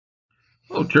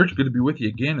Hello, church. Good to be with you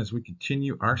again as we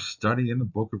continue our study in the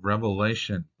book of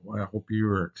Revelation. Boy, I hope you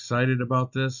are excited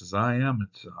about this as I am.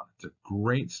 It's a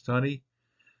great study,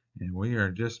 and we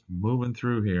are just moving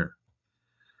through here.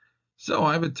 So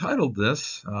I've entitled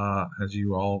this, as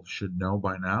you all should know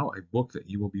by now, a book that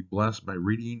you will be blessed by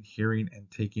reading, hearing, and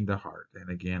taking to heart. And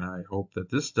again, I hope that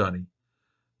this study,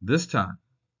 this time,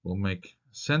 will make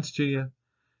sense to you,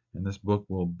 and this book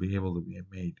will be able to be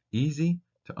made easy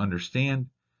to understand,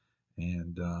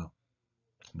 and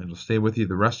it'll stay with you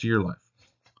the rest of your life.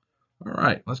 All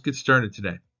right, let's get started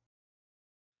today.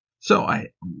 So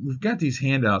we've got these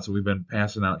handouts that we've been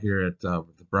passing out here at the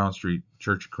Brown Street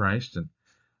Church of Christ, and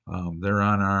they're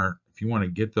on our. If you want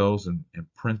to get those and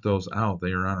print those out,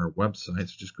 they are on our website.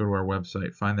 So just go to our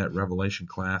website, find that Revelation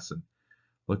class, and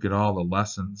look at all the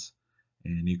lessons,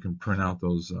 and you can print out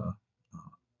those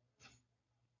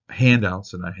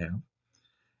handouts that I have.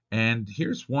 And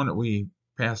here's one that we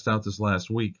passed out this last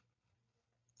week.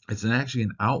 It's actually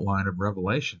an outline of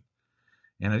Revelation.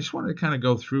 And I just wanted to kind of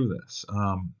go through this.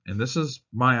 And this is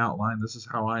my outline. This is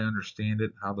how I understand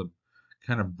it, how to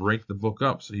kind of break the book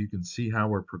up so you can see how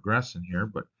we're progressing here.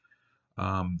 But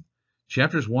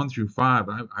chapters 1 through 5,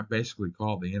 I basically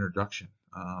call the introduction.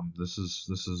 This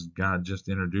is God just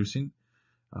introducing.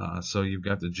 So you've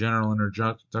got the general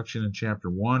introduction in chapter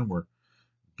 1 where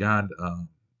God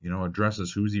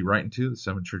addresses who's he writing to, the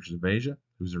 7 churches of Asia,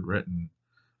 who's it written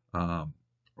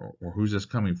or who's this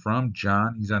coming from?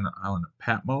 John, he's on the island of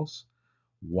Patmos.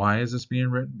 Why is this being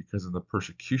written? Because of the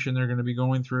persecution they're going to be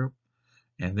going through.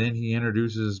 And then he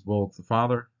introduces both the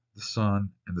Father, the Son,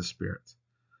 and the Spirit.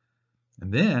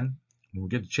 And then, when we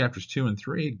get to chapters 2 and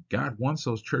 3, God wants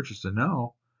those churches to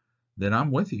know that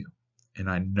I'm with you. And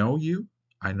I know you.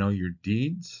 I know your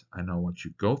deeds. I know what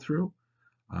you go through.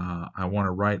 I want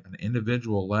to write an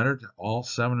individual letter to all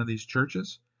 7 of these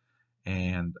churches.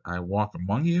 And I walk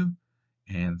among you.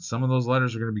 And some of those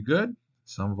letters are going to be good.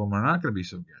 Some of them are not going to be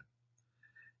so good.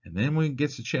 And then when we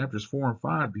get to chapters 4 and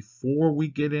 5, before we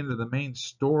get into the main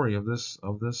story of this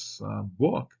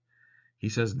book, he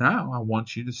says, now I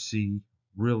want you to see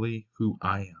really who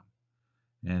I am.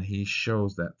 And he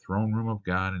shows that throne room of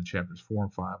God in chapters 4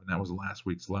 and 5, and that was last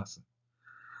week's lesson.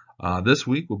 This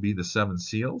week will be the 7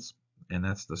 seals, and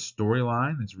that's the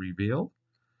storyline that's revealed.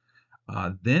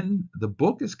 Then the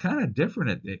book is kind of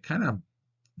different.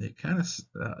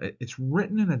 It's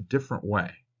written in a different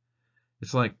way.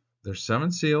 It's like there's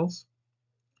 7 seals,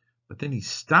 but then he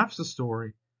stops the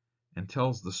story and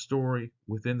tells the story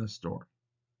within the story.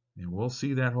 And we'll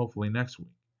see that hopefully next week.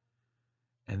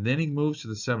 And then he moves to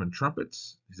the 7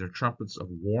 trumpets. These are trumpets of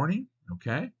warning,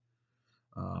 okay?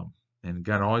 And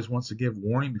God always wants to give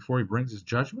warning before he brings his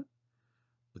judgment.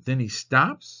 But then he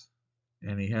stops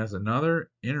and he has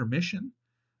another intermission.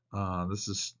 This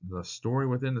is the story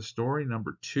within the story,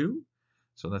 number 2.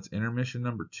 So that's intermission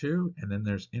number 2. And then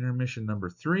there's intermission number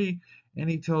 3. And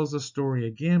he tells the story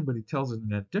again, but he tells it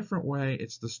in a different way.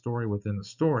 It's the story within the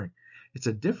story. It's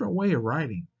a different way of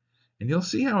writing. And you'll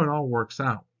see how it all works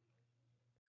out.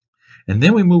 And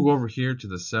then we move over here to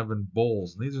the 7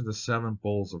 bowls. And these are the 7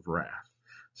 bowls of wrath.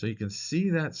 So you can see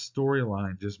that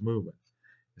storyline just moving.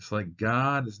 It's like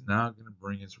God is now going to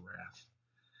bring his wrath.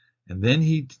 And then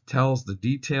he tells the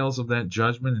details of that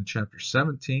judgment in chapter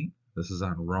 17. This is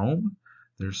on Rome.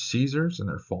 There's Caesars and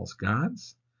their false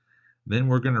gods. Then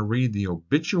we're going to read the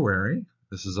obituary.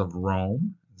 This is of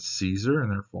Rome, Caesar,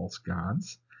 and their false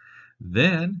gods.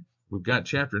 Then we've got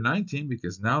chapter 19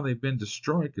 because now they've been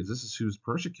destroyed because this is who's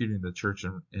persecuting the church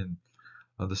in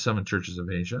the 7 churches of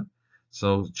Asia.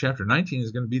 So chapter 19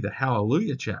 is going to be the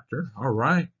Hallelujah chapter. All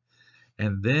right.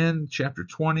 And then chapter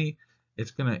 20,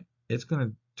 it's going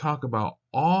to talk about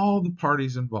all the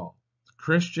parties involved. The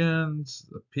Christians,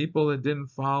 the people that didn't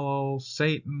follow,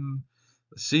 Satan,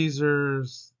 the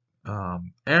Caesars,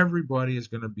 everybody is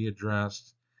going to be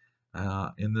addressed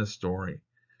in this story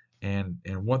and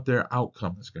what their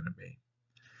outcome is going to be.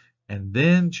 And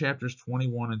then chapters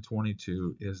 21 and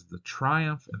 22 is the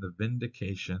triumph and the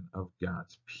vindication of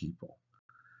God's people.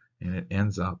 And it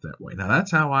ends out that way. Now,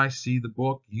 that's how I see the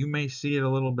book. You may see it a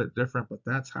little bit different, but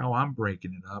that's how I'm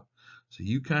breaking it up. So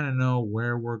you kind of know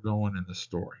where we're going in the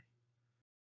story.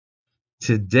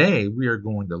 Today, we are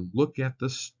going to look at the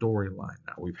storyline.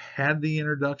 Now, we've had the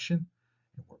introduction,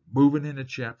 and we're moving into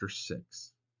chapter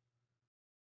 6.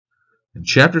 And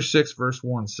chapter 6, verse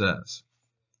 1 says,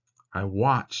 I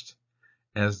watched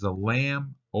as the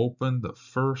Lamb opened the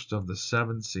first of the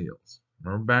 7 seals.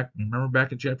 Remember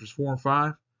back in chapters 4 and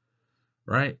 5?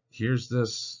 Right? Here's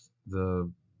this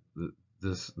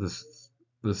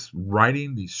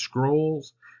writing, these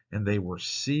scrolls, and they were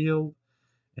sealed.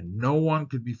 and no one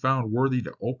could be found worthy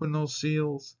to open those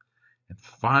seals. And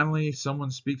finally,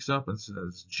 someone speaks up and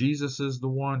says, Jesus is the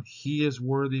one. He is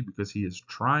worthy because he has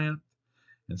triumphed.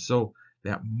 And so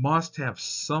that must have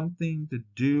something to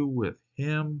do with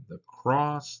him, the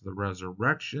cross, the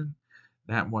resurrection.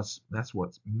 That's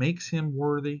what makes him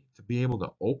worthy to be able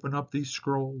to open up these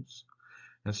scrolls.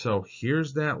 And so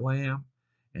here's that lamb,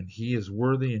 and he is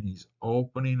worthy, and he's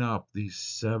opening up these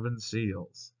 7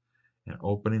 seals and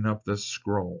opening up this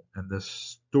scroll and this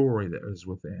story that is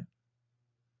within.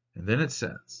 And then it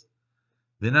says,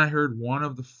 then I heard one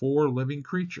of the 4 living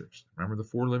creatures, remember the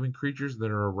 4 living creatures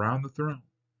that are around the throne,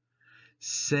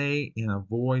 say in a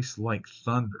voice like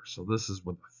thunder. So this is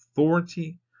with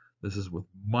authority, this is with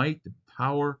might and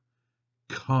power.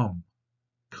 Come,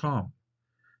 come.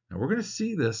 Now we're going to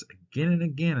see this again and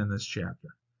again in this chapter.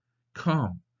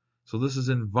 Come. So this is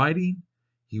inviting.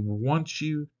 He wants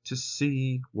you to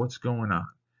see what's going on.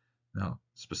 Now,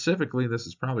 specifically, this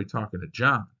is probably talking to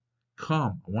John.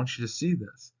 Come, I want you to see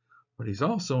this. But he's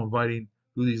also inviting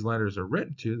who these letters are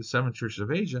written to, the 7 churches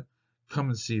of Asia. Come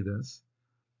and see this.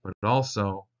 But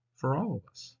also for all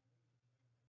of us.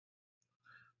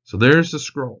 So there's the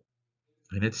scroll,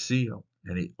 and it's sealed,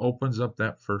 and he opens up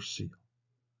that first seal.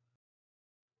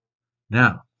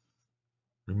 Now,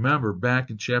 remember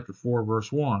back in chapter 4,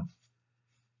 verse 1,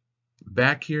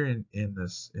 back here in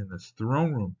this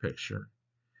throne room picture,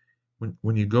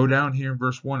 when you go down here in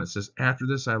verse 1, it says, after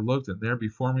this I looked, and there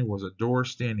before me was a door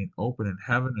standing open in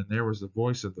heaven, and there was the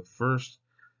voice of the first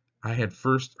I had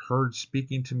first heard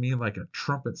speaking to me like a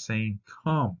trumpet saying,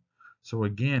 come. So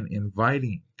again,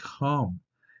 inviting, come,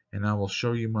 and I will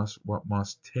show you what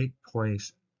must take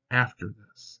place after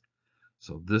this.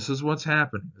 So this is what's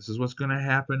happening. This is what's going to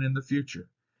happen in the future.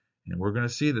 And we're going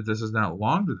to see that this is not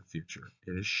long to the future.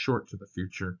 It is short to the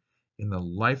future in the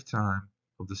lifetime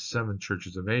of the 7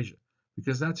 churches of Asia,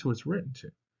 because that's who it's written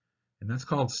to. And that's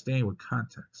called staying with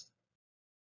context.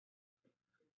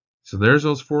 So there's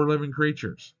those 4 living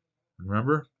creatures.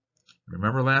 Remember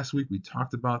last week we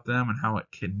talked about them and how it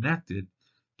connected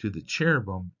to the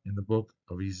cherubim in the book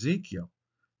of Ezekiel.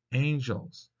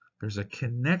 Angels. There's a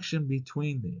connection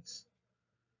between these.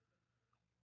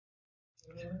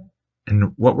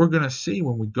 And what we're going to see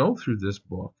when we go through this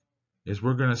book is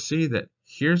we're going to see that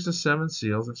here's the 7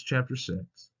 seals. That's chapter 6.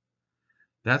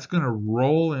 That's going to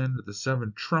roll into the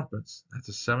 7 trumpets. That's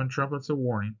the 7 trumpets of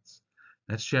warnings.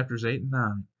 That's chapters 8 and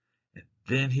 9. And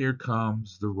then here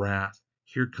comes the wrath.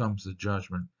 Here comes the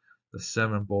judgment. The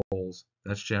 7 bowls.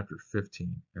 That's chapter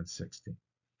 15 and 16.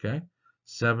 Okay?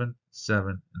 7,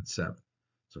 7, and 7.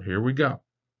 So here we go.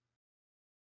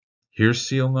 Here's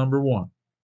seal number 1.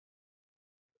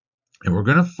 And we're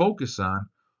going to focus on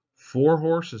 4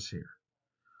 horses here.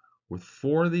 With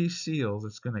 4 of these seals,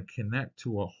 it's going to connect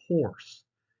to a horse.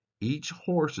 Each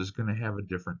horse is going to have a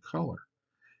different color.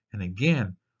 And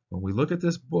again, when we look at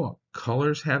this book,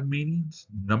 colors have meanings,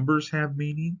 numbers have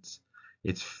meanings.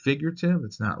 It's figurative,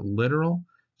 it's not literal.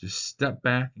 Just step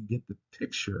back and get the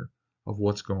picture of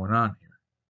what's going on here.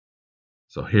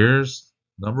 So here's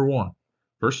number 1,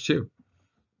 verse 2.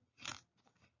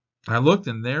 I looked,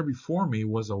 and there before me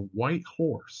was a white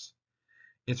horse.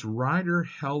 Its rider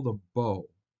held a bow,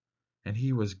 and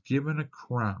he was given a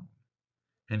crown,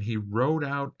 and he rode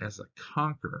out as a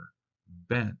conqueror,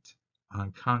 bent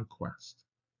on conquest.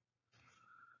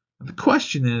 And the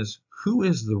question is, who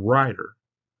is the rider,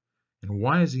 and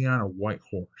why is he on a white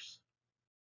horse?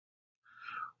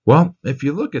 Well, if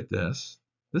you look at this,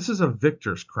 this is a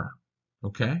victor's crown,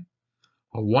 okay?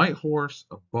 A white horse,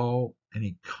 a bow, and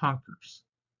he conquers.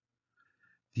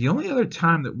 The only other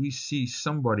time that we see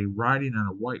somebody riding on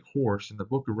a white horse in the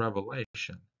book of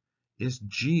Revelation is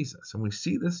Jesus, and we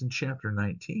see this in chapter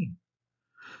 19.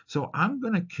 So I'm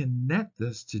going to connect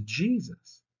this to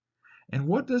Jesus. And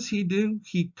what does he do?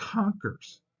 He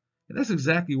conquers. And that's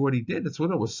exactly what he did. That's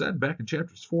what it was said back in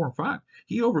chapters 4 and 5.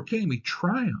 He overcame. He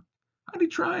triumphed. How did he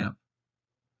triumph?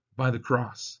 By the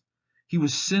cross. He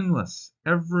was sinless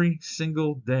every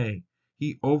single day.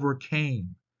 He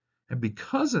overcame. And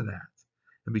because of that,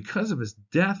 and because of his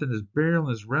death and his burial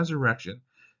and his resurrection,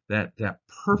 that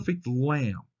perfect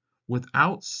lamb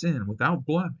without sin, without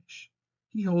blemish,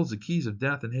 he holds the keys of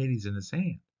death and Hades in his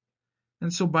hand.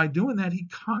 And so by doing that, he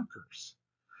conquers.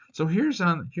 So here's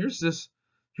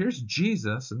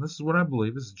Jesus, and this is what I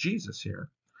believe is Jesus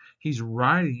here. He's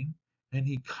riding and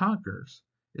he conquers.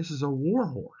 This is a war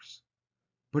horse,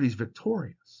 but he's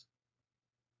victorious.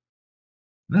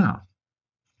 Now,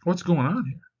 what's going on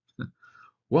here?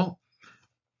 Well,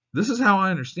 this is how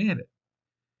I understand it.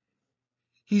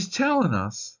 He's telling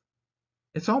us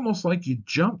It's almost like you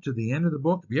jump to the end of the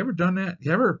book. Have you ever done that?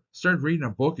 You ever started reading a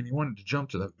book and you wanted to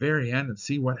jump to the very end and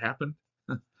see what happened?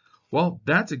 Well,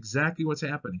 that's exactly what's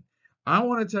happening. I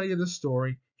want to tell you this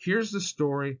story. Here's the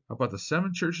story about the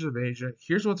 7 churches of Asia.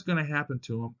 Here's what's going to happen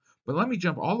to them. But let me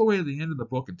jump all the way to the end of the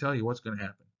book and tell you what's going to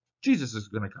happen. Jesus is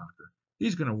going to conquer.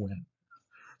 He's going to win.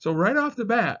 So right off the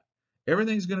bat,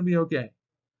 everything's going to be okay.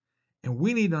 And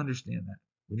we need to understand that.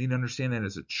 We need to understand that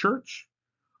as a church,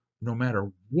 no matter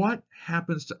what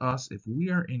happens to us, if we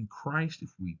are in Christ,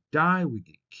 if we die, we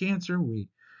get cancer, we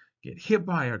get hit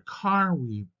by a car,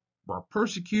 we are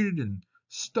persecuted and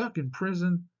stuck in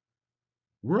prison,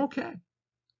 we're okay.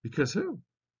 Because who?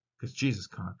 Because Jesus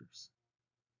conquers.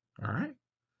 All right?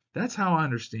 That's how I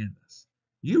understand this.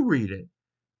 You read it,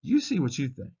 you see what you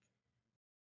think.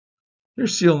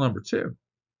 Here's seal number 2.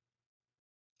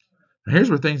 Now here's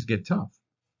where things get tough.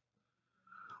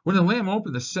 When the Lamb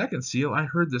opened the second seal, I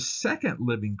heard the second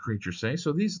living creature say,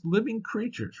 so these living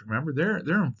creatures, remember,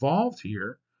 they're involved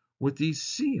here with these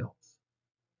seals.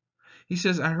 He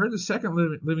says, I heard the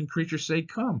second living creature say,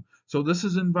 come. So this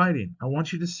is inviting. I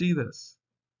want you to see this.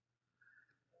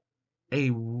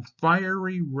 A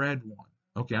fiery red one.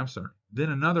 Okay, I'm sorry. Then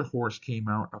another horse came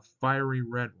out, a fiery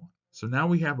red one. So now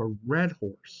we have a red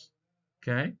horse.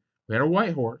 Okay? We had a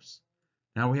white horse.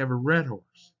 Now we have a red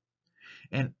horse.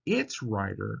 And its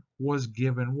rider was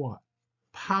given what?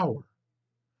 Power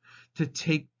to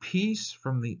take peace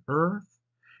from the earth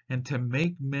and to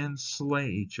make men slay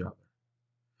each other.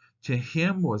 To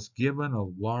him was given a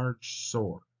large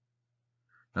sword.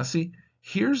 Now see,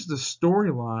 here's the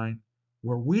storyline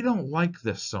where we don't like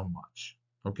this so much,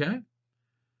 okay?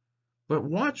 But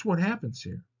watch what happens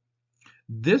here.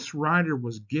 This rider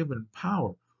was given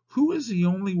power. Who is the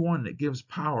only one that gives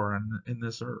power in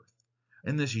this earth,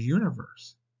 in this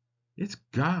universe? It's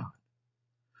God.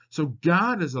 So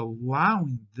God is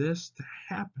allowing this to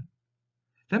happen.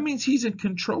 That means he's in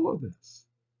control of this.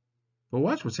 But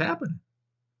watch what's happening.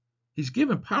 He's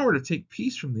given power to take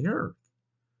peace from the earth.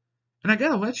 And I got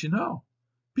to let you know,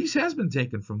 peace has been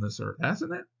taken from this earth,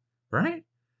 hasn't it? Right?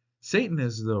 Satan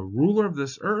is the ruler of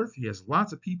this earth. He has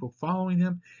lots of people following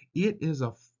him. It is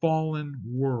a fallen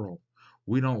world.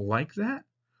 We don't like that.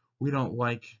 We don't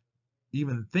like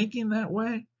even thinking that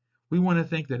way. We want to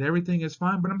think that everything is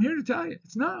fine, but I'm here to tell you,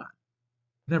 it's not.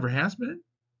 It never has been,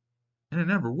 and it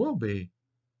never will be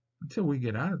until we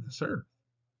get out of this earth.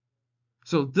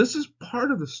 So this is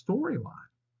part of the storyline.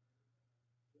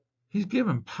 He's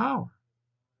given power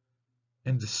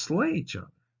and to slay each other.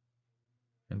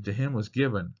 And to him was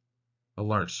given a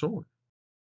large sword.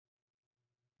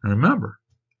 And remember,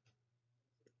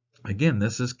 again,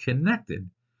 this is connected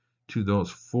to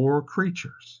those 4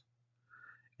 creatures.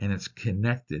 And it's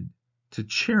connected to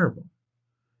cherubim.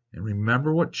 And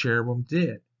remember what cherubim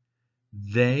did.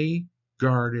 They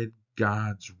guarded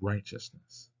God's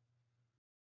righteousness.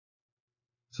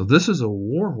 So this is a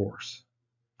war horse,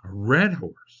 a red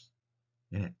horse,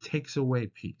 and it takes away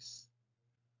peace.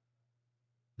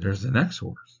 There's the next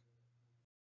horse.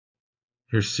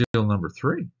 Here's seal number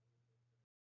 3.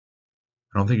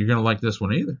 I don't think you're going to like this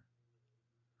one either.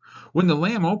 When the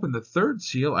Lamb opened the third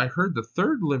seal, I heard the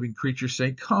third living creature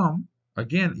say, come.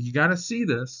 Again, you got to see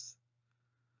this.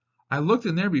 I looked,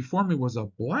 and there before me was a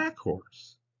black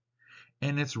horse,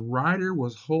 and its rider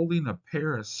was holding a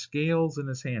pair of scales in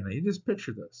his hand. Now, you just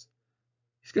picture this.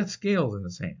 He's got scales in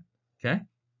his hand, okay?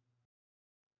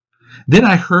 Then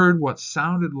I heard what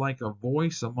sounded like a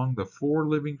voice among the 4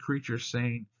 living creatures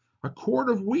saying, a quart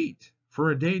of wheat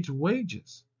for a day's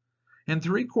wages, and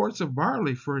 3 quarts of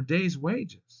barley for a day's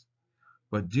wages.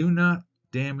 But do not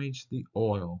damage the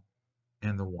oil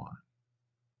and the wine.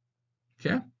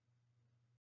 Okay?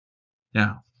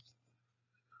 Now,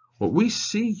 what we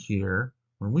see here,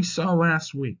 when we saw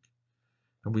last week,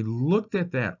 and we looked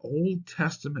at that Old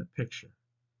Testament picture,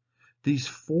 these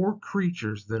 4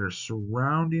 creatures that are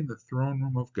surrounding the throne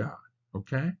room of God,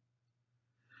 okay?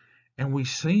 And we've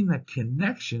seen that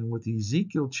connection with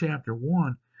Ezekiel chapter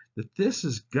 1, that this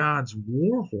is God's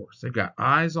war horse. They've got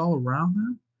eyes all around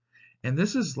them. And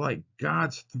this is like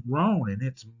God's throne, and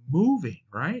it's moving,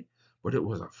 right? But it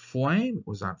was a flame, it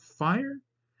was on fire.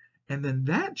 And then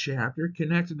that chapter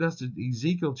connected us to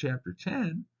Ezekiel chapter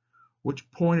 10, which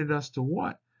pointed us to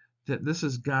what? That this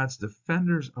is God's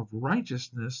defenders of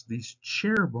righteousness, these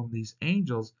cherubim, these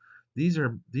angels. These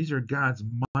are God's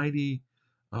mighty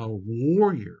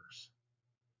warriors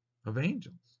of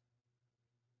angels.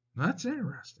 Now, that's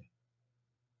interesting.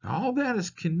 All that is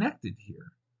connected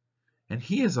here. And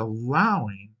he is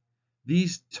allowing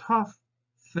these tough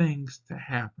things to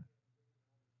happen.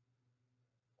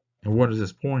 And what is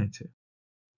this pointing to?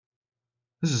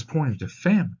 This is pointing to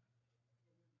famine.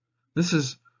 This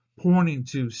is pointing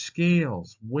to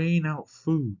scales weighing out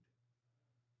food.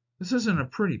 This isn't a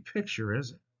pretty picture,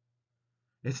 is it?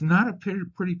 It's not a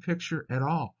pretty picture at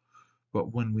all.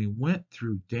 But when we went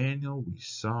through Daniel, we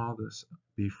saw this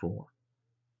before.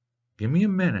 Give me a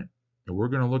minute, and we're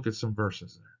going to look at some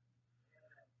verses there.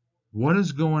 What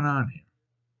is going on here?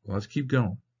 Well, let's keep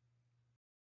going.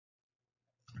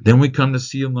 Then we come to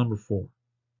seal number 4.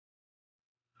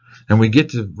 And we get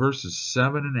to verses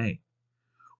 7 and 8.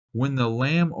 When the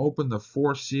Lamb opened the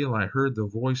 4th seal, I heard the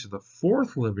voice of the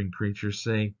 4th living creature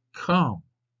say, "Come."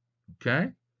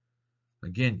 Okay?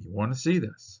 Again, you want to see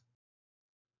this.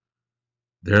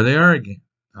 There they are again.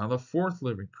 Now the 4th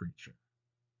living creature,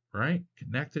 right?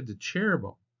 Connected to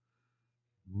cherubim.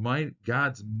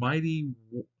 God's mighty,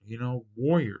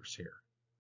 warriors here.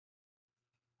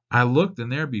 I looked, and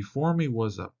there before me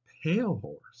was a pale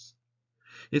horse.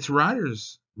 Its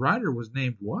rider was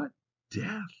named what?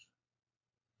 Death.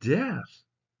 Death.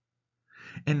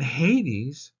 And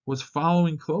Hades was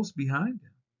following close behind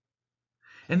him.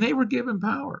 And they were given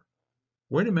power.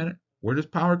 Wait a minute. Where does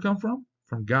power come from?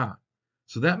 From God.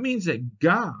 So that means that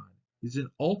God is in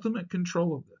ultimate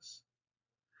control of this.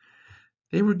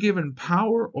 They were given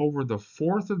power over the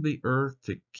 4th of the earth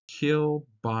to kill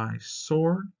by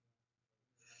sword,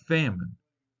 famine,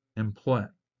 and plague,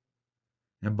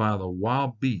 and by the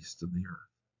wild beasts of the earth.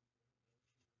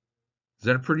 Is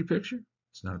that a pretty picture?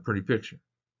 It's not a pretty picture.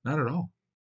 Not at all.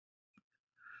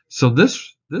 So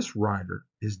this rider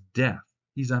is death.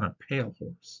 He's on a pale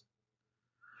horse.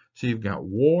 So you've got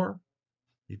war,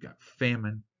 you've got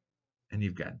famine, and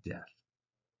you've got death.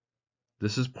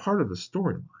 This is part of the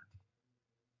storyline.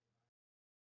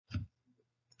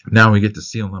 Now we get to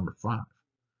seal number 5.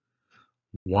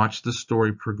 Watch the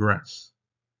story progress.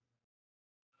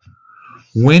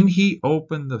 When he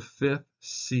opened the 5th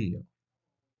seal,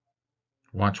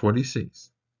 watch what he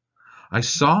sees. I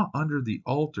saw under the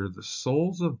altar the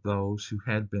souls of those who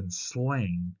had been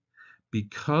slain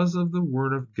because of the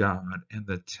word of God and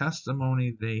the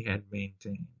testimony they had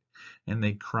maintained, and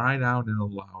they cried out in a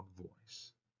loud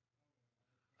voice.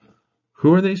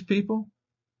 Who are these people?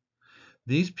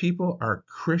 These people are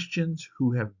Christians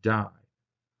who have died.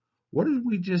 What did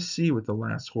we just see with the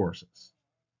last horses?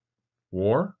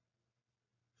 War,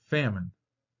 famine,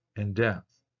 and death.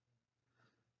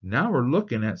 Now we're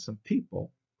looking at some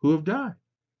people who have died.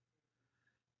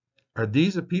 Are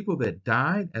these the people that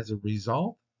died as a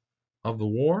result of the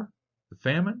war, the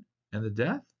famine, and the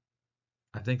death?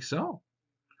 I think so.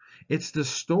 It's the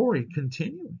story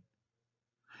continuing.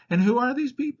 And who are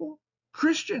these people?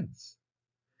 Christians.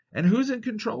 And who's in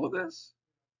control of this?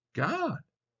 God.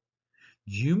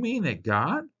 Do you mean that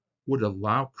God would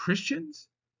allow Christians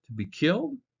to be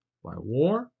killed by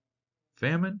war,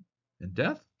 famine, and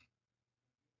death?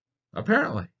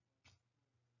 Apparently.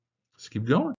 Let's keep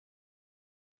going.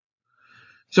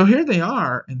 So here they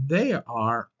are, and they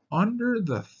are under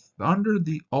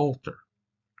the altar.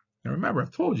 Now remember,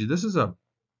 I've told you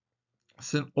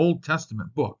it's an Old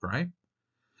Testament book, right?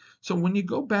 So when you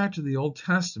go back to the Old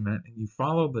Testament and you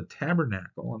follow the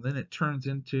tabernacle, and then it turns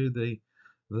into the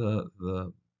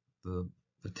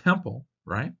temple,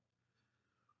 right?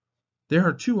 There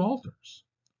are 2 altars.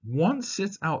 One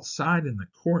sits outside in the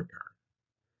courtyard,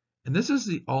 and this is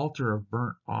the altar of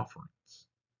burnt offerings.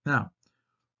 Now,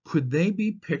 could they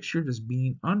be pictured as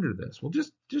being under this? Well,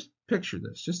 just picture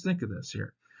this. Just think of this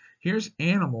here. Here's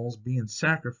animals being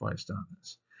sacrificed on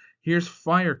this. Here's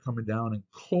fire coming down and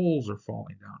coals are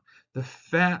falling down. The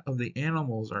fat of the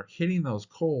animals are hitting those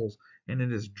coals and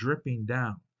it is dripping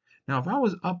down. Now, if I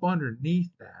was up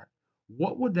underneath that,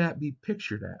 what would that be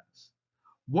pictured as?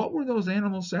 What were those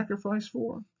animals sacrificed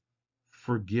for?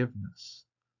 Forgiveness.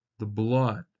 The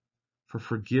blood for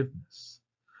forgiveness.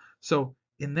 So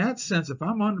in that sense, if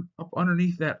I'm up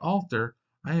underneath that altar,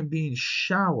 I am being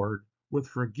showered with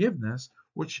forgiveness,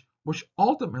 which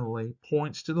ultimately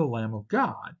points to the Lamb of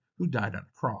God who died on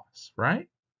the cross, right?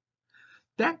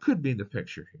 That could be the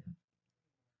picture here.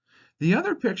 The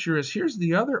other picture is, here's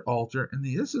the other altar, and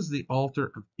this is the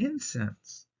altar of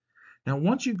incense. Now,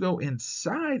 once you go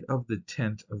inside of the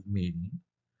tent of meeting,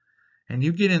 and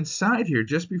you get inside here,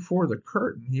 just before the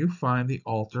curtain, you find the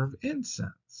altar of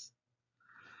incense.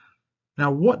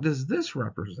 Now, what does this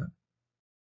represent?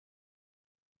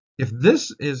 If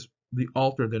this is the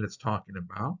altar that it's talking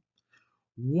about,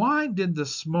 why did the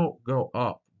smoke go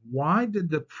up? Why did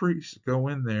the priests go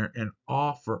in there and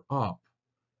offer up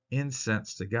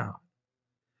incense to God?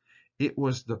 It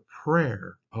was the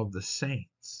prayer of the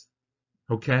saints.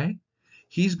 Okay?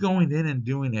 He's going in and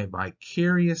doing a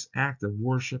vicarious act of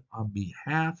worship on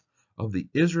behalf of the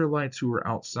Israelites who were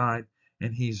outside,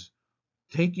 and he's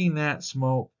taking that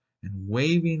smoke and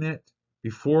waving it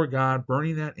before God,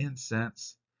 burning that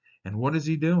incense. And what is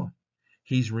he doing?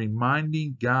 He's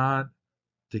reminding God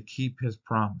to keep his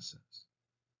promises.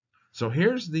 So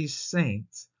here's these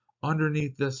saints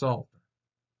underneath this altar.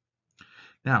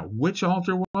 Now, which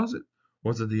altar was it?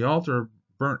 Was it the altar of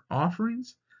burnt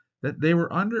offerings that they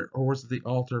were under, or was it the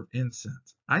altar of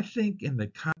incense? I think in the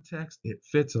context, it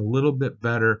fits a little bit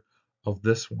better of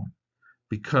this one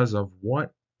because of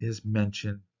what is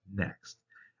mentioned next.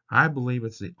 I believe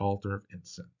it's the altar of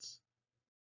incense.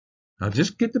 Now,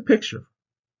 just get the picture.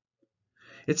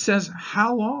 It says,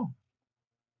 how long?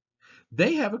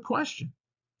 They have a question,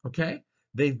 okay?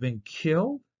 They've been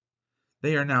killed.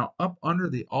 They are now up under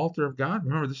the altar of God.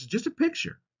 Remember, this is just a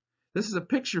picture. This is a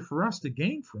picture for us to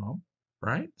gain from,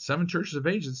 right? 7 churches of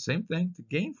ages, same thing to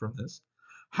gain from this.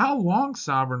 How long,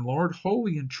 sovereign Lord,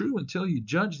 holy and true, until you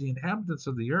judge the inhabitants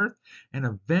of the earth and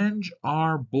avenge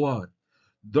our blood?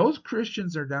 Those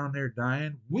Christians are down there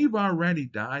dying. We've already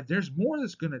died. There's more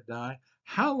that's going to die.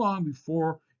 How long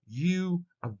before you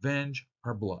avenge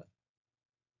our blood?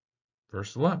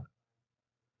 Verse 11.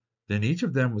 Then each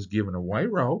of them was given a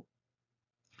white robe.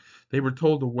 They were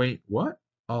told to wait, what?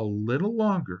 A little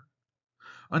longer,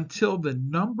 until the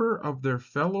number of their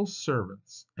fellow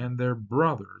servants and their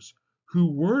brothers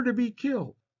who were to be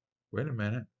killed, wait a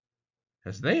minute,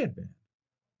 as they had been,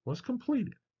 was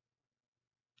completed.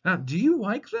 Now, do you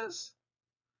like this?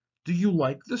 Do you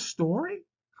like the story?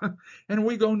 And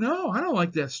we go, no, I don't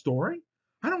like that story.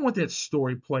 I don't want that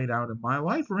story played out in my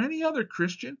life or any other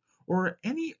Christian or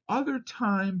any other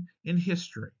time in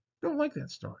history. Don't like that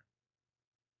story.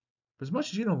 But as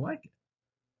much as you don't like it,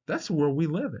 that's the world we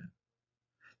live in.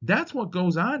 That's what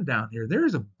goes on down here. There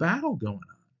is a battle going on.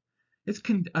 It's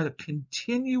a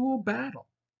continual battle.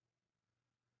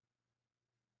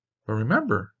 But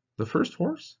remember, the first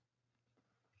horse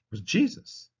was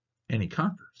Jesus, and he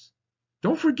conquers.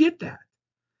 Don't forget that.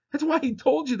 That's why he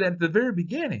told you that at the very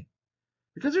beginning.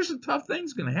 Because there's some tough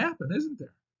things going to happen, isn't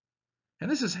there?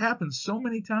 And this has happened so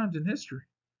many times in history.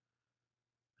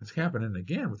 It's happening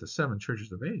again with the 7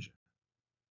 churches of Asia.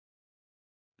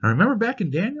 Now remember back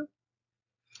in Daniel?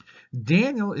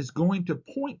 Daniel is going to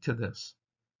point to this.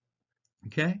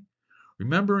 Okay?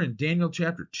 Remember in Daniel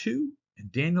chapter 2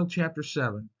 and Daniel chapter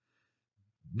 7,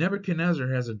 Nebuchadnezzar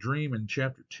has a dream in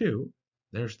chapter 2.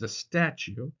 There's the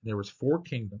statue. There was 4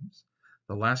 kingdoms.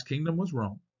 The last kingdom was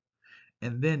Rome.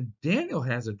 And then Daniel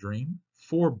has a dream,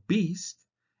 4 beasts,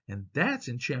 and that's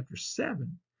in chapter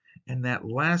 7. And that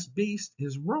last beast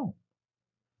is Rome.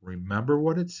 Remember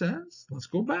what it says? Let's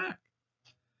go back.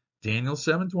 Daniel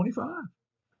 7:25.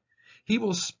 He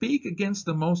will speak against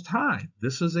the Most High.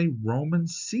 This is a Roman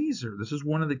Caesar. This is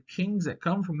one of the kings that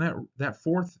come from that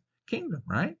 4th kingdom,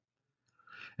 right?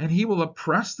 And he will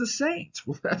oppress the saints.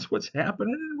 Well, that's what's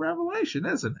happening in Revelation,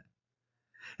 isn't it?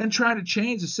 And try to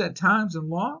change the set times and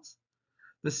laws.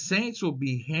 The saints will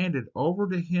be handed over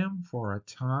to him for a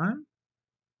time,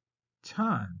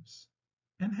 times,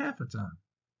 and half a time.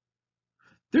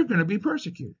 They're going to be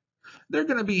persecuted. They're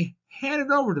going to be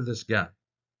handed over to this guy.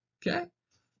 Okay?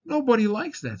 Nobody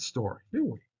likes that story, do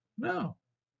we? No.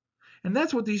 And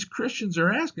that's what these Christians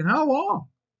are asking. How long?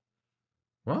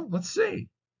 Well, let's see.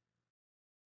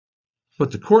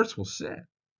 But the courts will sit,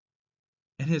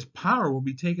 and his power will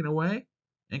be taken away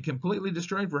and completely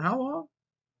destroyed for how long?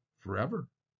 Forever.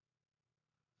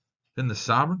 Then the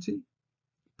sovereignty,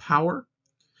 power,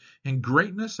 and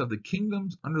greatness of the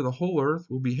kingdoms under the whole earth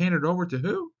will be handed over to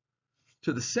who?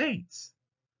 To the saints.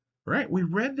 Right? We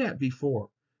read that before,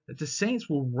 that the saints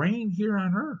will reign here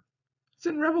on earth. It's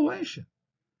in Revelation.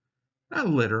 Not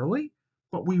literally,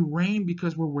 but we reign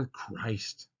because we're with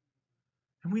Christ.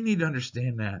 And we need to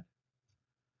understand that.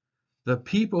 The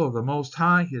people of the Most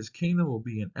High, his kingdom will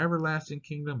be an everlasting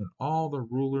kingdom, and all the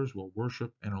rulers will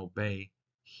worship and obey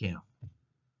him.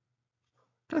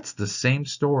 That's the same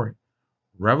story.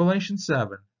 Revelation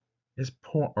 7 is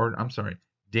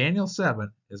Daniel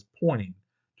 7 is pointing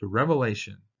to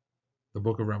Revelation, the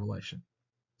book of Revelation.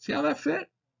 See how that fit?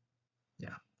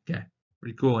 Yeah. Okay.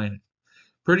 Pretty cool, ain't it?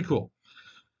 Pretty cool.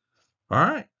 All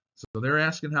right. So they're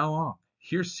asking how long.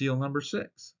 Here's seal number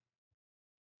 6.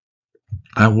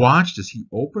 I watched as he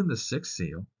opened the 6th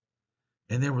seal,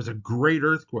 and there was a great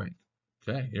earthquake.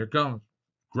 Okay, here it comes.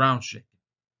 Ground shaking.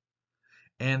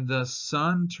 And the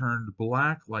sun turned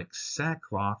black like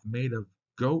sackcloth made of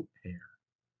goat hair.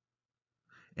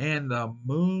 And the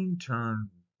moon turned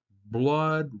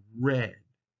blood red.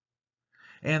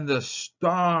 And the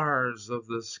stars of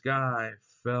the sky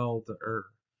fell to earth,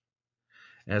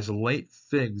 as late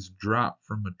figs drop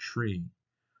from a tree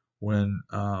when,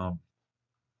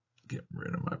 get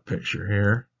rid of my picture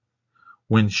here,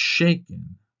 when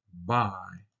shaken by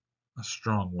a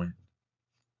strong wind.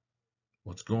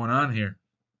 What's going on here?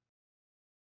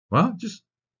 Well, just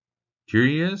here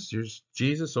he is. Here's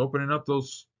Jesus opening up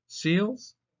those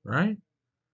seals, right?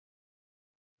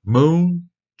 Moon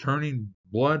turning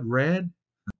blood red,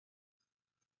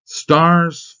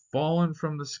 stars falling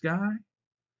from the sky.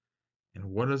 And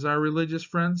what does our religious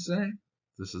friends say?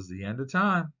 This is the end of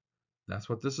time. That's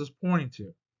what this is pointing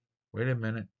to. Wait a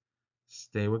minute.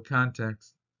 Stay with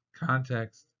context.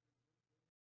 Context.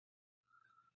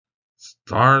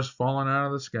 Stars falling out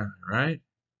of the sky, right?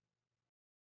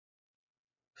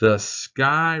 The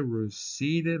sky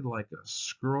receded like a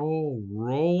scroll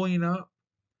rolling up,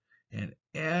 and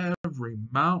every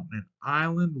mountain and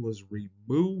island was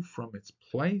removed from its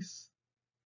place.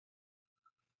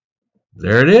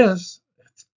 There it is.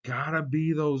 It's gotta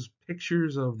be those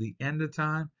pictures of the end of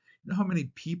time. You know how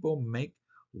many people make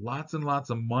lots and lots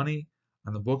of money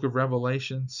on the book of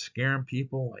Revelation, scaring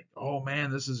people like, oh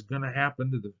man, this is gonna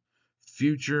happen to the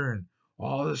future and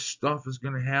all this stuff is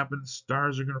gonna happen.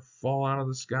 Stars are gonna fall out of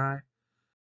the sky.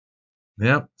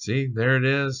 Yep, see, there it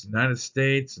is, United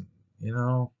States, and,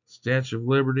 Statue of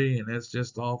Liberty, and it's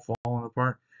just all falling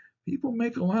apart. People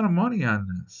make a lot of money on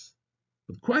this.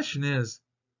 But the question is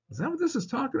that what this is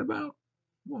talking about?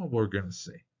 Well, we're going to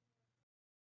see.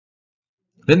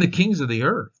 Then the kings of the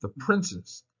earth, the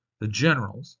princes, the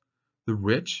generals, the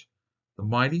rich, the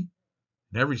mighty,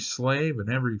 and every slave and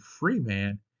every free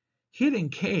man hid in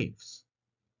caves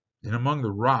and among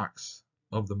the rocks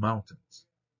of the mountains.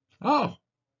 Oh,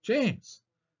 James,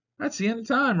 that's the end of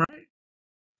time, right?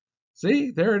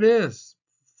 See, there it is,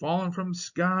 falling from the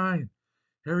sky.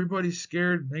 Everybody's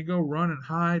scared, and they go run and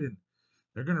hide, and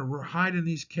they're going to hide in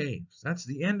these caves. That's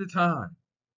the end of time.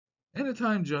 End of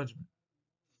time judgment.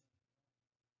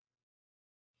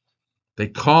 They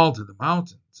call to the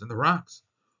mountains and the rocks,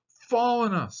 fall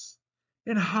on us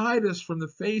and hide us from the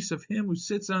face of him who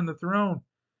sits on the throne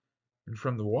and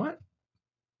from the what?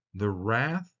 The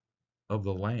wrath of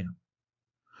the Lamb.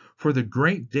 For the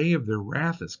great day of their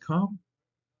wrath has come.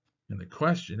 And the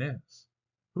question is,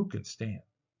 who can stand?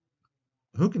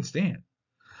 Who can stand?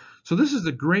 So this is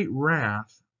the great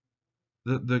wrath,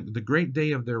 the great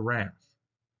day of their wrath.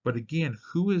 But again,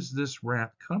 who is this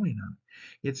wrath coming on?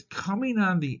 It's coming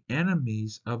on the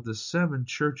enemies of the 7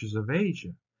 churches of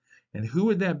Asia. And who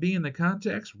would that be in the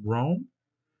context? Rome,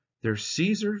 their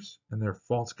Caesars, and their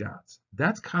false gods.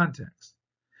 That's context.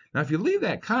 Now, if you leave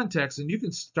that context, then you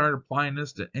can start applying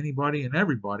this to anybody and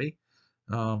everybody,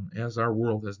 as our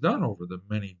world has done over the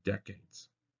many decades.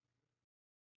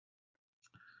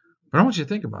 But I want you to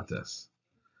think about this.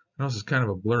 I know this is kind of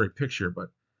a blurry picture, but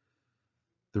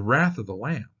the wrath of the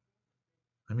Lamb.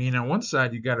 I mean, on one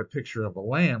side, you got a picture of a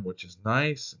lamb, which is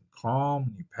nice and calm,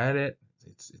 and you pet it.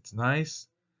 It's nice.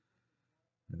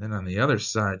 And then on the other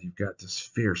side, you've got this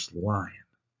fierce lion.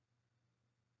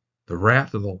 The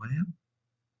wrath of the Lamb?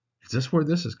 Is this where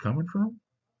this is coming from?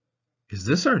 Is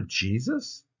this our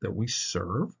Jesus that we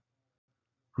serve,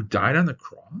 who died on the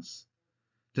cross?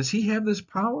 Does he have this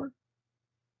power?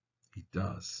 He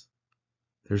does.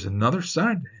 There's another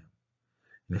side to him.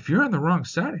 And if you're on the wrong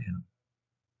side of him,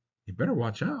 you better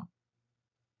watch out.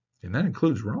 And that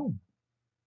includes Rome.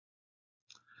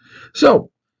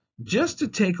 So, just to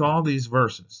take all these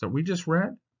verses that we just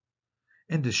read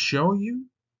and to show you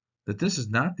that this is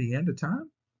not the end of time,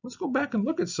 let's go back and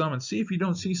look at some and see if you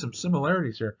don't see some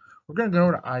similarities here. We're going to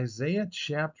go to Isaiah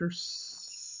chapter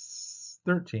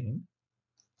 13.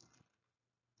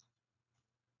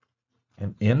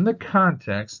 And in the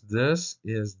context, this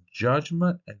is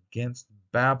judgment against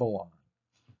Babylon.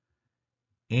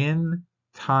 In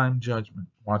time judgment.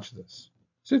 Watch this.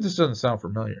 See if this doesn't sound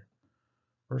familiar.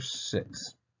 Verse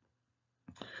 6.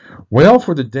 Wail,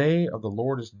 for the day of the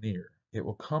Lord is near. It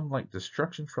will come like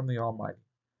destruction from the Almighty.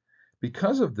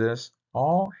 Because of this,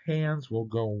 all hands will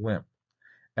go limp.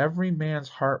 Every man's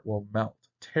heart will melt.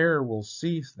 Terror will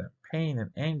seize them. Pain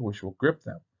and anguish will grip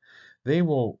them. They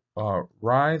will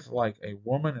writhe like a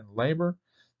woman in labor.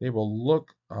 They will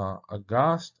look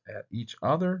aghast at each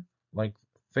other like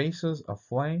faces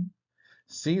aflame.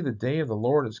 See, the day of the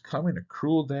Lord is coming, a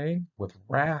cruel day, with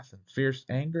wrath and fierce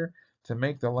anger, to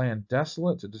make the land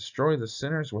desolate, to destroy the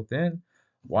sinners within.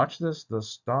 Watch this. The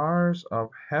stars of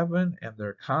heaven and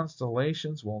their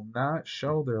constellations will not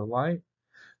show their light.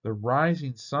 The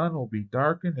rising sun will be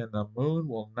darkened, and the moon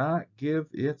will not give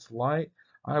its light.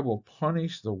 I will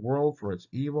punish the world for its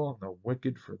evil and the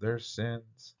wicked for their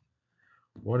sins.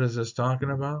 What is this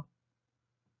talking about?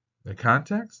 The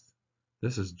context?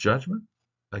 This is judgment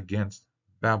against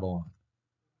Babylon.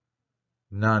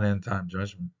 Not end time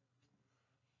judgment.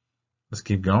 Let's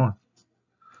keep going.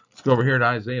 Let's go over here to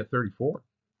Isaiah 34.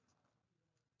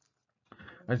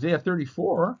 Isaiah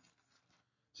 34.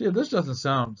 See, this doesn't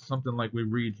sound something like we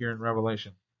read here in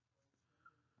Revelation.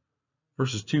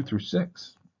 Verses 2 through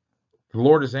 6. The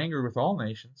Lord is angry with all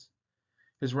nations.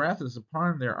 His wrath is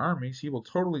upon their armies. He will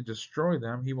totally destroy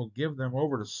them. He will give them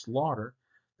over to slaughter.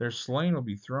 Their slain will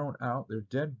be thrown out. Their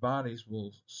dead bodies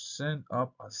will send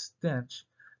up a stench.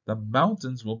 The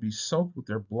mountains will be soaked with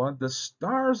their blood. The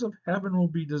stars of heaven will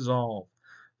be dissolved.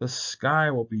 The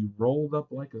sky will be rolled up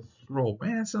like a scroll.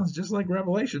 Man, it sounds just like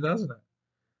Revelation, doesn't it?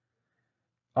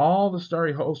 All the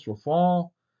starry host will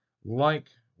fall like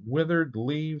withered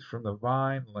leaves from the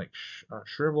vine, like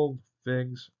shriveled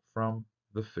figs from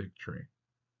the fig tree.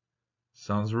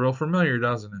 Sounds real familiar,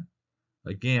 doesn't it?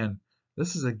 Again,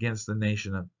 this is against the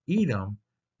nation of Edom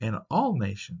and all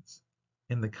nations.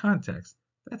 In the context,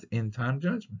 that's end time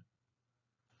judgment.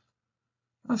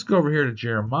 Let's go over here to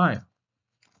Jeremiah.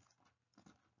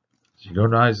 So you go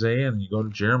to Isaiah and you go to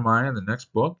Jeremiah in the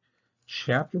next book,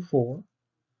 chapter 4,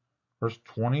 verse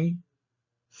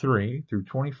 23 through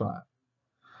 25.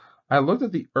 I looked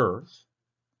at the earth,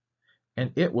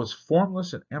 and it was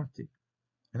formless and empty,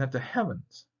 and at the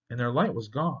heavens, and their light was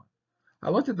gone. I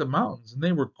looked at the mountains, and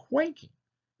they were quaking,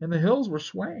 and the hills were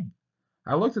swaying.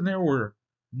 I looked, and there were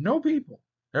no people.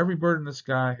 Every bird in the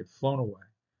sky had flown away.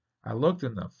 I looked,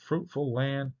 and the fruitful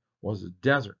land was a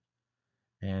desert,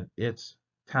 and its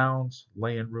towns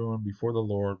lay in ruin before the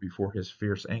Lord, before his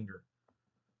fierce anger.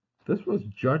 This was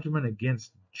judgment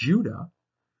against Judah,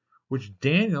 which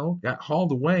Daniel got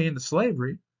hauled away into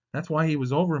slavery. That's why he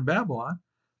was over in Babylon.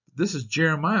 This is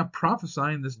Jeremiah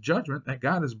prophesying this judgment that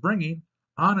God is bringing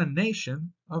on a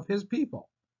nation of his people.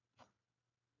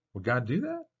 Would God do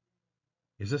that?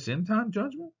 Is this end time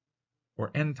judgment or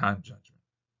end time judgment?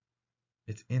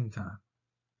 It's end time.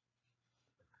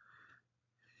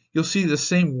 You'll see the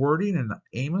same wording in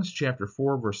Amos chapter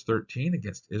 4, verse 13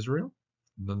 against Israel,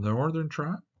 the northern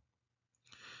tribe.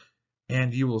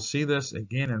 And you will see this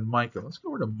again in Micah. Let's go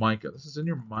over to Micah. This is in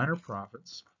your minor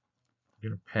prophets.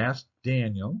 You're going to pass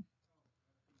Daniel,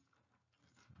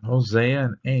 Hosea,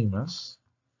 and Amos.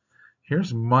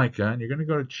 Here's Micah, and you're going to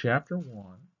go to chapter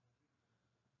 1,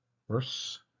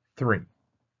 verse 3.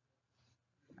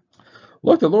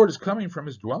 Look, the Lord is coming from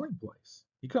his dwelling place.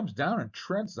 He comes down and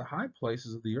treads the high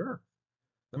places of the earth.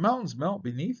 The mountains melt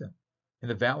beneath him, and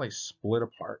the valleys split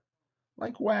apart,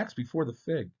 like wax before the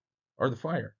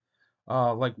fire,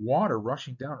 like water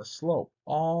rushing down a slope.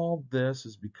 All this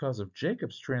is because of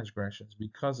Jacob's transgressions,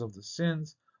 because of the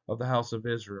sins of the house of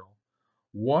Israel.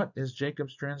 What is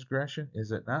Jacob's transgression?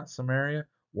 Is it not Samaria?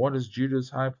 What is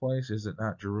Judah's high place? Is it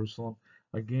not Jerusalem?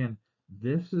 Again,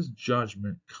 this is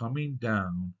judgment coming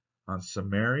down on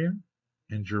Samaria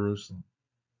and Jerusalem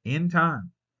in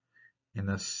time. And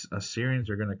the Assyrians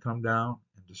are going to come down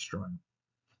and destroy them.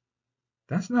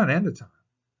 That's not end of time.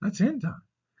 That's end time.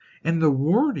 And the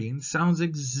wording sounds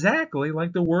exactly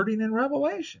like the wording in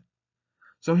Revelation.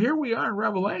 So here we are in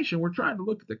Revelation. We're trying to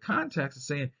look at the context and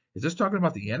saying, is this talking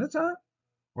about the end of time?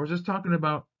 Or is this talking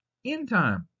about end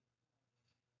time?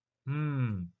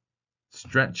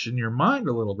 Stretching your mind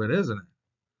a little bit, isn't it?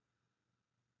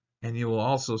 And you will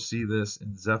also see this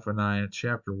in Zephaniah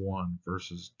chapter 1,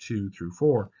 verses 2 through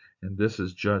 4. And this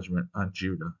is judgment on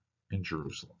Judah and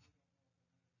Jerusalem.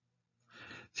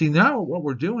 See, now what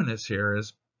we're doing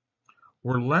is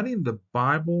we're letting the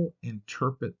Bible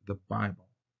interpret the Bible.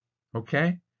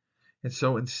 Okay? And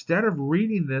so instead of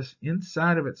reading this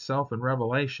inside of itself in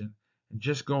Revelation and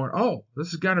just going, oh,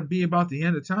 this has got to be about the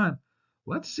end of time,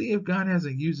 let's see if God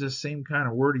hasn't used this same kind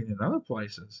of wording in other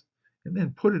places, and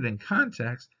then put it in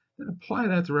context, then apply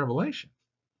that to Revelation.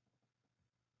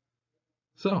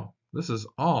 So this is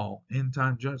all end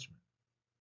time judgment.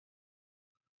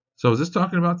 So is this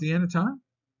talking about the end of time?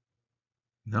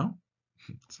 No,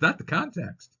 it's not the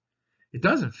context. It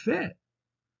doesn't fit.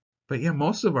 But yeah,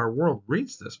 most of our world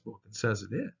reads this book and says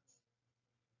it is.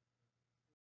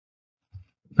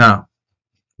 Now,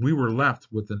 we were left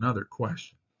with another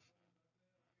question.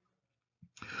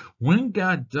 When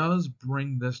God does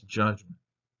bring this judgment,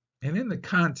 and in the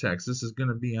context, this is going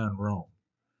to be on Rome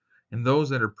and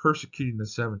those that are persecuting the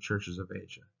 7 churches of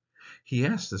Asia, he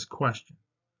asks this question: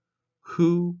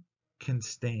 who can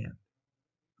stand?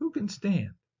 Who can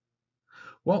stand?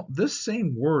 Well, this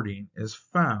same wording is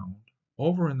found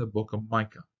over in the book of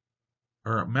Micah,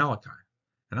 or Malachi.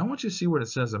 And I want you to see what it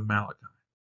says in Malachi.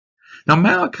 Now,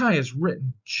 Malachi is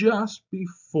written just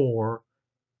before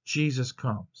Jesus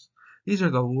comes. These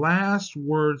are the last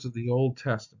words of the Old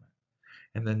Testament.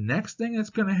 And the next thing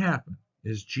that's going to happen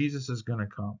is Jesus is going to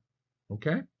come.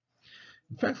 Okay?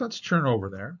 In fact, let's turn over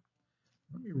there.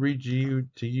 Let me read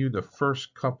to you the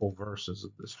first couple verses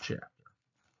of this chapter.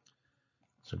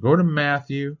 So go to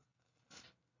Matthew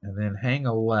and then hang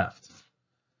a left.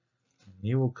 And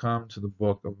you will come to the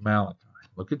book of Malachi.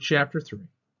 Look at chapter 3,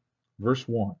 verse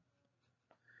 1.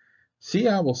 See,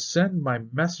 I will send my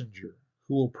messenger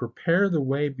who will prepare the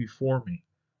way before me.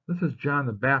 This is John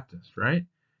the Baptist, right?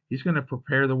 He's going to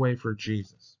prepare the way for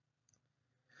Jesus.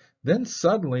 Then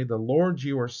suddenly the Lord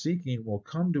you are seeking will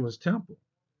come to his temple.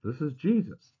 This is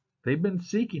Jesus. They've been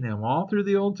seeking him all through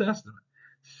the Old Testament.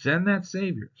 Send that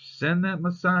Savior. Send that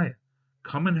Messiah.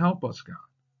 Come and help us, God.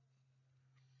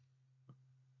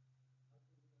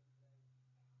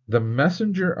 The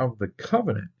messenger of the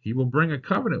covenant. He will bring a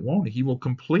covenant, won't he? He will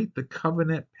complete the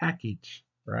covenant package,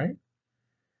 right?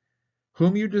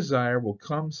 Whom you desire will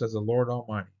come, says the Lord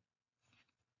Almighty.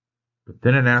 But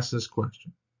then it asks this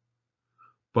question.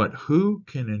 But who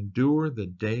can endure the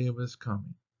day of his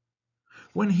coming?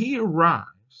 When he arrives,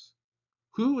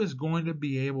 who is going to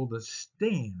be able to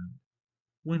stand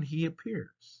when he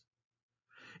appears?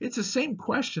 It's the same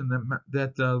question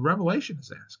that Revelation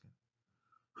is asking.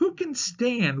 Who can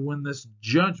stand when this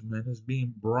judgment is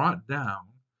being brought down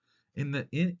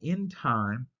in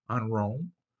time on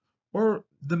Rome, or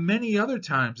the many other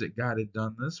times that God had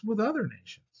done this with other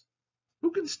nations?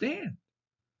 Who can stand?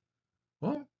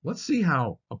 Well, let's see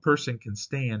how a person can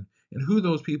stand and who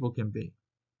those people can be.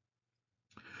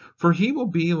 For he will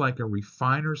be like a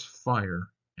refiner's fire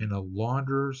and a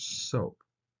launderer's soap.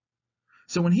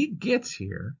 So when he gets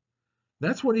here,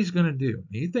 that's what he's going to do.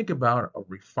 You think about a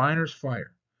refiner's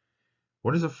fire.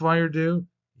 What does a fire do?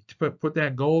 You put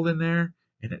that gold in there,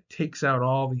 and it takes out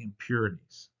all the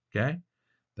impurities. Okay?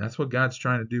 That's what God's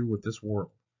trying to do with this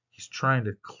world. He's trying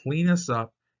to clean us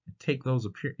up and take those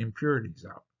impurities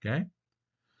out. Okay?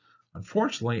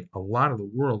 Unfortunately, a lot of the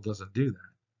world doesn't do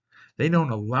that. They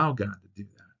don't allow God to do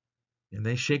that. And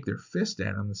they shake their fist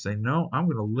at him and say, no, I'm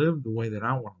going to live the way that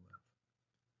I want to live.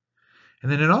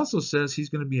 And then it also says he's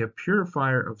going to be a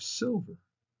purifier of silver.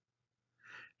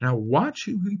 Now watch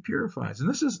who he purifies. And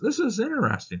this is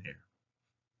interesting here.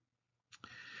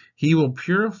 He will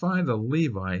purify the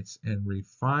Levites and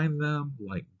refine them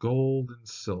like gold and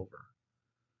silver.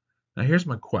 Now here's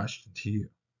my question to you.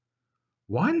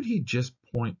 Why did he just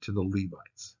point to the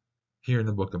Levites here in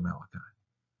the book of Malachi?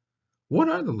 What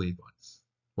are the Levites?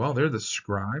 Well, they're the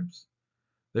scribes.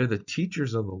 They're the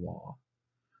teachers of the law.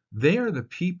 They are the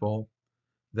people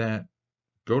that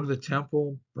go to the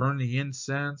temple, burn the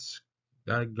incense,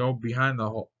 go behind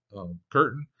the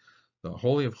curtain, the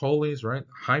Holy of Holies, right?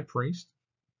 The high priest.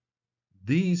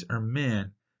 These are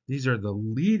men. These are the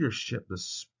leadership, the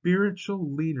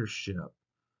spiritual leadership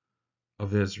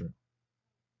of Israel.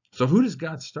 So who does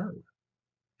God start with?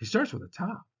 He starts with the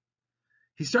top.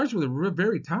 He starts with the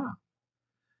very top.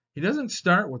 He doesn't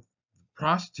start with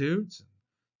prostitutes,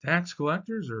 tax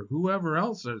collectors, or whoever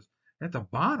else is at the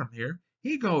bottom here.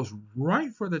 He goes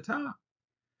right for the top.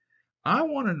 I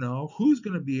want to know who's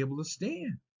going to be able to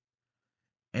stand.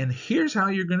 And here's how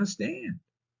you're going to stand.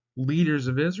 Leaders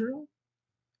of Israel,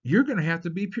 you're going to have to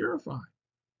be purified.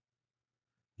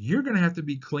 You're going to have to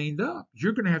be cleaned up.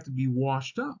 You're going to have to be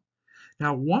washed up.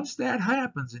 Now, once that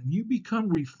happens and you become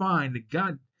refined,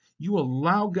 you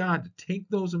allow God to take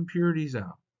those impurities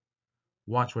out.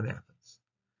 Watch what happens.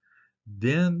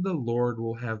 Then the Lord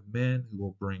will have men who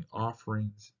will bring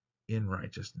offerings in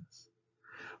righteousness.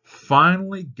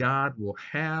 Finally, God will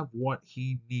have what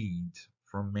he needs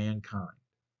from mankind.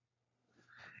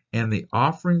 And the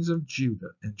offerings of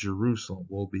Judah and Jerusalem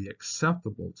will be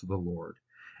acceptable to the Lord,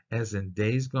 as in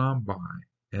days gone by,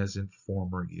 as in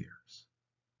former years.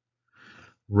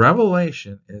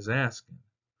 Revelation is asking,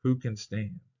 who can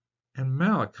stand? And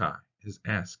Malachi is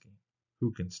asking,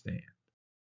 who can stand?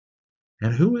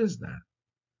 And who is that?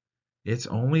 It's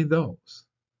only those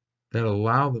that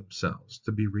allow themselves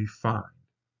to be refined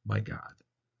by God.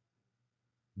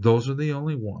 Those are the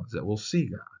only ones that will see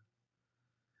God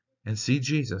and see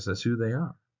Jesus as who they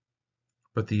are.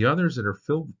 But the others that are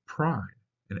filled with pride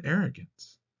and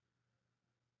arrogance,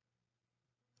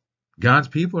 God's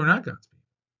people are not God's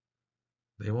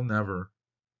people. They will never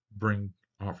bring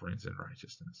offerings in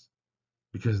righteousness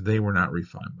because they were not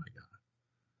refined by God.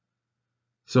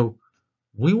 So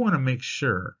we want to make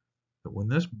sure that when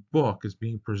this book is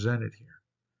being presented here,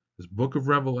 this book of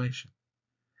Revelation,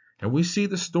 and we see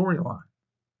the storyline,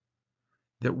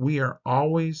 that we are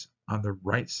always on the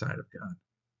right side of God,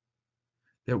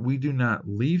 that we do not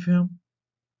leave him,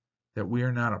 that we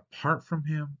are not apart from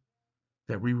him,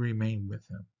 that we remain with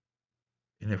him.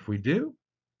 And if we do,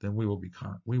 then we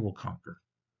will conquer.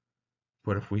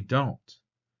 But if we don't,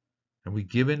 and we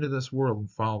give into this world and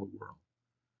follow the world,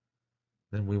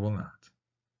 then we will not.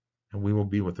 And we will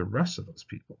be with the rest of those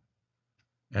people,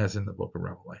 as in the book of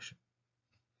Revelation.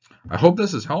 I hope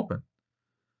this is helping.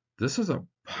 This is a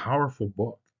powerful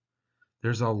book.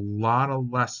 There's a lot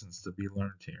of lessons to be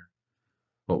learned here.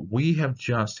 But we have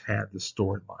just had the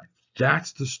storyline.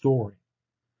 That's the story.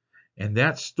 And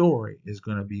that story is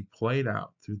going to be played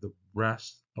out through the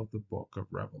rest of the book of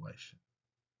Revelation.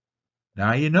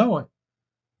 Now you know it.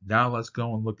 Now let's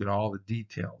go and look at all the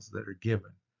details that are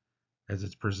given as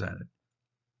it's presented.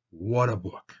 What a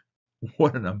book.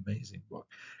 What an amazing book.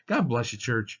 God bless you,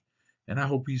 church. And I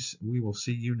hope we will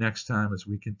see you next time as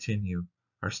we continue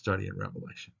our study in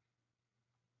Revelation.